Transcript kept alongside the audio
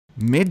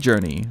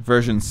MidJourney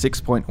version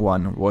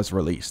 6.1 was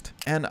released,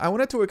 and I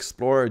wanted to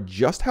explore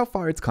just how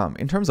far it's come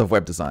in terms of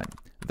web design.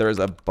 There's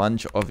a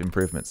bunch of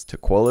improvements to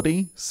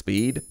quality,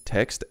 speed,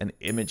 text, and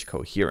image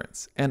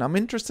coherence, and I'm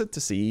interested to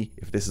see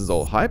if this is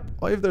all hype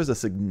or if there's a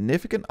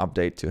significant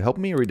update to help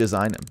me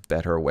redesign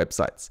better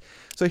websites.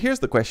 So here's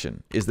the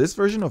question: is this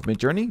version of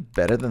MidJourney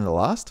better than the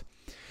last?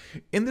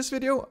 In this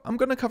video, I'm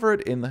going to cover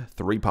it in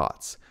 3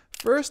 parts.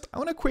 First, I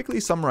want to quickly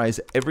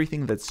summarize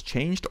everything that's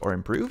changed or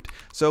improved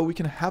so we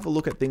can have a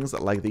look at things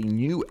like the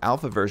new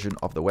alpha version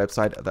of the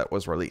website that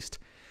was released.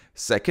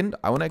 Second,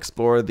 I want to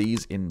explore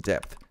these in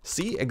depth,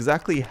 see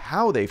exactly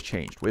how they've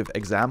changed with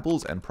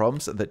examples and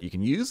prompts that you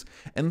can use.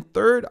 And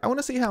third, I want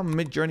to see how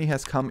MidJourney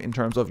has come in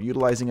terms of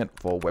utilizing it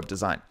for web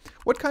design.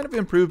 What kind of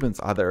improvements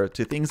are there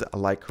to things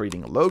like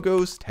creating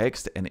logos,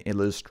 text, and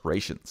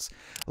illustrations?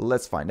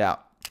 Let's find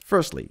out.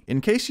 Firstly,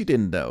 in case you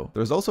didn't know,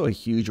 there's also a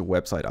huge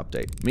website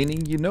update,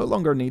 meaning you no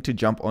longer need to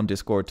jump on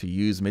Discord to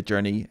use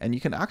MidJourney, and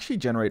you can actually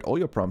generate all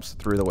your prompts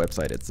through the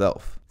website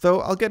itself. Though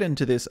I'll get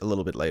into this a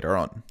little bit later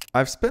on.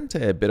 I've spent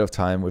a bit of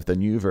time with the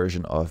new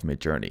version of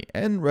MidJourney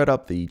and read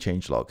up the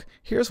changelog.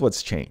 Here's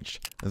what's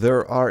changed.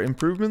 There are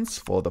improvements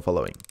for the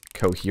following: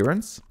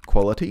 coherence,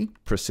 quality,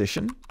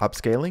 precision,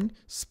 upscaling,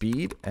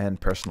 speed, and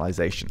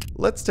personalization.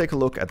 Let's take a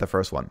look at the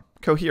first one.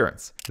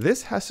 Coherence.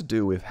 This has to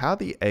do with how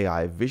the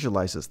AI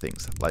visualizes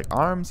things like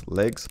arms,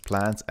 legs,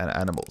 plants, and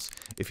animals.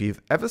 If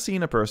you've ever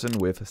seen a person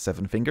with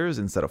 7 fingers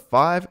instead of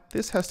 5,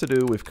 this has to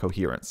do with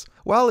coherence.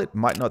 While it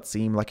might not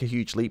seem like a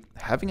huge leap,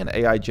 having an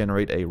AI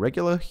generate a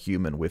regular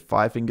human with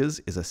 5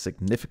 fingers is a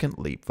significant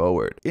leap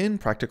forward. In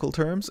practical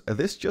terms,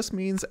 this just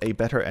means a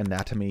better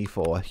anatomy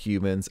for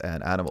humans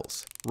and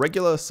animals.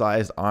 Regular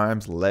sized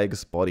arms,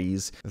 legs,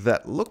 bodies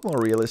that look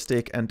more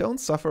realistic and don't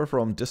suffer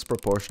from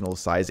disproportional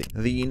sizing.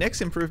 The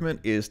next improvement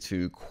is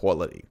to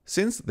quality.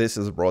 Since this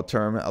is a broad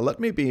term, let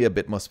me be a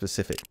bit more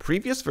specific.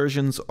 Previous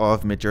versions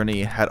of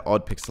MidJourney had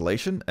odd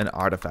pixelation and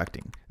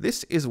artifacting.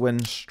 This is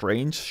when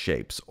strange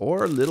shapes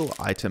or little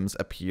items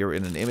appear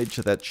in an image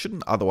that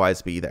shouldn't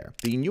otherwise be there.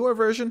 The newer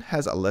version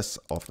has less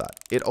of that.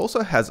 It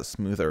also has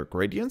smoother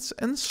gradients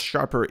and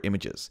sharper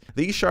images.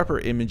 These sharper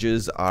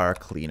images are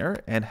cleaner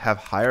and have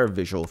higher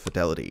visual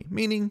fidelity,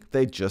 meaning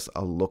they just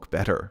look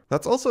better.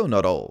 That's also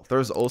not all.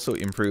 There's also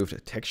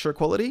improved texture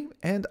quality,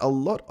 and a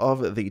lot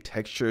of the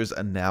textures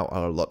now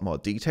are a lot more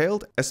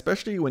detailed,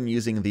 especially when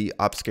using the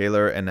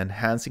upscaler and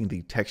enhancing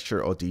the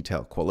texture or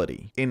detail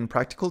quality. In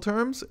practical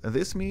terms,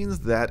 this means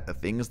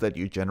that things that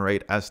you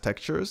generate as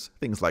textures,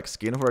 things like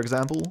skin for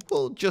example,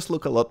 will just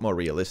look a lot more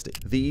realistic.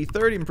 The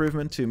third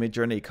improvement to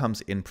MidJourney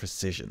comes in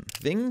precision.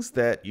 Things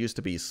that used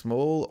to be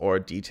small or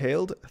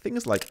detailed,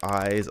 things like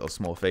eyes or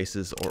small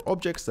faces or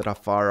objects that are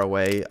far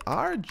away,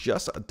 are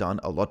just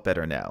done a lot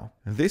better now.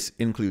 This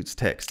includes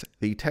text.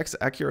 The text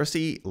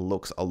accuracy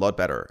looks a lot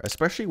better,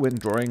 especially when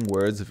drawing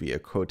words via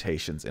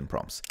quotations in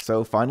prompts.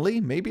 So finally,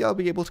 maybe I'll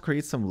be able to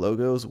create some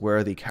logos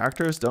where the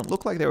characters don't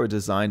look like they were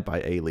designed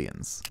by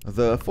aliens.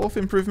 The fourth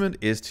improvement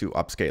is to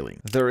upscaling.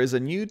 There is a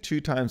new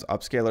 2x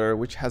upscaler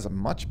which has a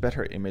much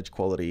better image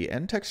quality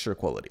and texture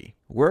quality.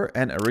 Where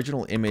an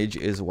original image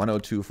is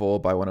 1024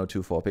 by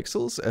 1024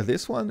 pixels,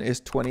 this one is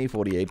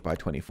 2048 by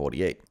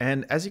 2048.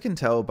 And as you can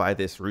tell by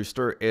this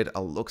rooster, it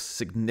looks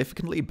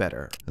significantly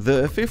better.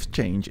 The fifth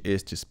change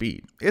is to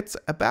speed. It's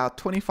about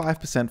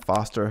 25%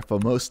 faster for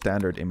most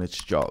standard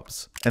image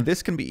jobs. And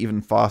this can be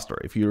even faster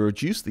if you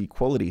reduce the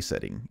quality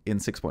setting in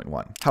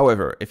 6.1.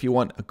 However, if you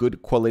want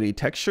good quality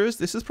textures,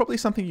 this is probably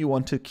something you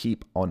want to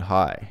keep on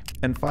high.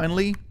 And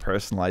finally,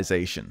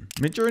 personalization.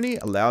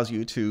 MidJourney allows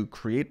you to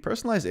create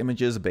personalized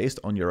images based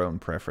on your own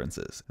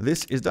preferences.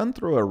 This is done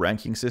through a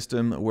ranking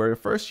system where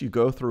first you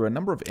go through a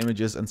number of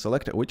images and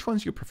select which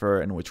ones you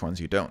prefer and which ones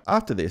you don't.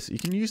 After this, you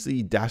can use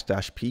the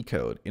 --p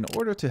code in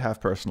order to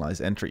have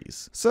personalized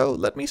entries. So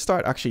let me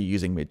start actually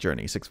using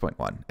MidJourney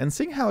 6.1 and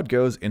seeing how it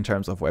goes in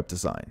terms of web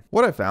design.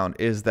 What I found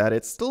is that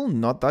it's still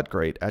not that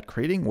great at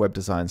creating web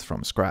designs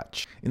from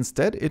scratch.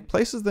 Instead, it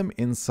places them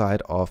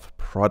inside of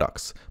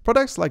products.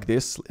 Products like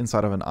this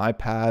inside of an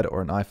iPad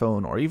or an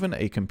iPhone or even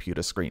a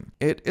computer screen.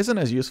 It isn't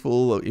as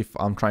useful if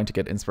I'm trying to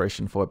get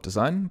inspiration for web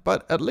design,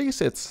 but at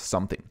least it's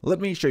something.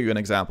 Let me show you an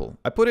example.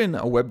 I put in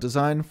a web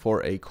design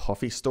for a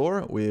coffee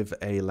store with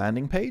a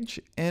landing page,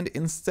 and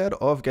instead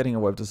of getting a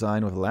web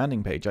design with a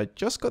landing page, I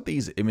just got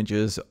these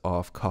images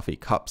of coffee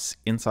cups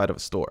inside of a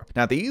store.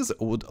 Now these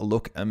would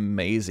look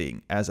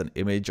amazing as an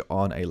image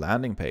on a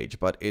landing page,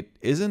 but it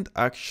isn't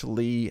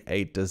actually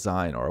a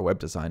design or a web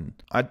design.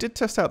 I did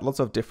test out lots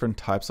of different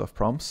types of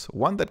prompts.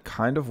 One that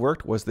kind of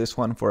worked was this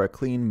one for a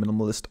clean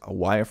minimalist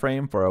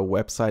wireframe for a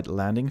website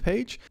landing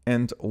page.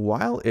 And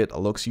while it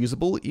looks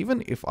usable,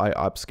 even if I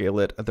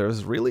upscale it,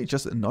 there's really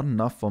just not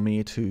enough for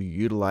me to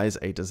utilize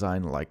a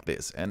design like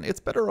this. And it's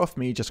better better off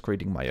me just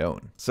creating my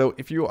own. So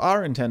if you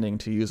are intending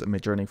to use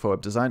MidJourney for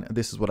web design,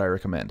 this is what I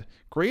recommend.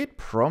 Create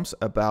prompts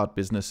about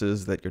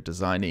businesses that you're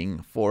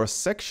designing for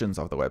sections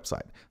of the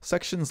website.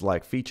 Sections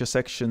like feature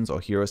sections or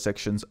hero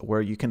sections,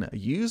 where you can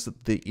use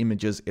the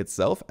images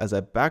itself as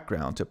a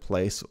background to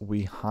place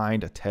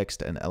behind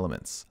text and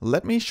elements.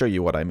 Let me show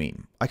you what I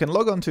mean. I can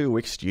log on to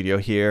Wix Studio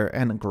here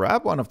and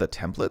grab one of the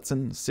templates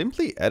and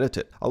simply edit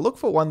it. I'll look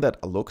for one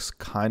that looks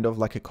kind of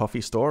like a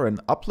coffee store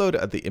and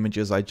upload the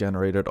images I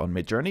generated on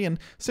MidJourney and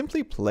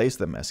simply place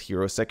them as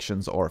hero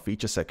sections or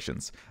feature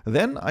sections.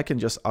 Then I can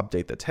just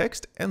update the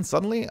text, and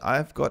suddenly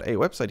I've got a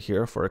website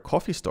here for a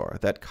coffee store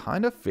that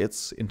kind of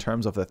fits in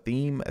terms of the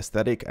theme,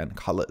 aesthetic, and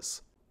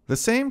colors. The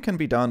same can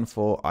be done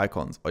for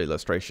icons or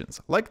illustrations,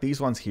 like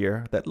these ones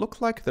here that look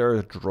like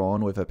they're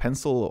drawn with a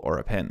pencil or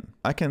a pen.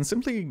 I can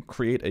simply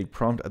create a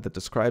prompt that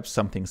describes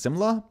something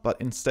similar, but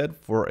instead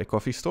for a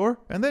coffee store,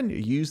 and then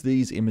use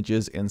these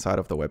images inside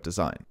of the web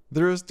design.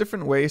 There's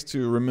different ways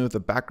to remove the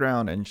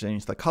background and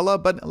change the color,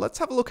 but let's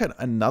have a look at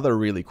another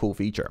really cool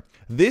feature.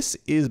 This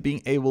is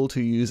being able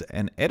to use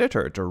an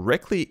editor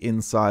directly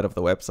inside of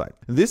the website.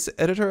 This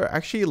editor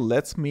actually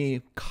lets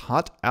me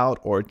cut out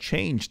or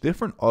change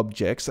different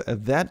objects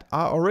that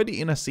are already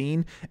in a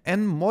scene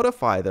and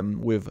modify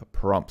them with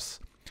prompts.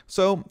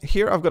 So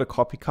here I've got a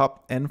coffee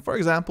cup, and for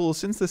example,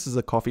 since this is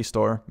a coffee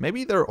store,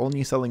 maybe they're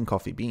only selling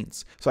coffee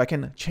beans. So I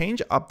can change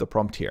up the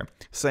prompt here,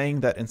 saying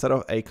that instead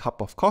of a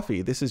cup of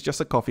coffee, this is just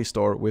a coffee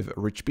store with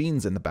rich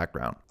beans in the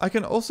background. I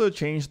can also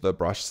change the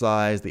brush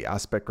size, the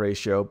aspect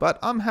ratio, but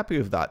I'm happy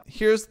with that.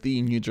 Here's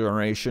the new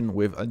generation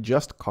with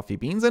just coffee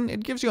beans, and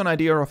it gives you an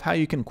idea of how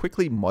you can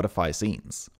quickly modify scenes.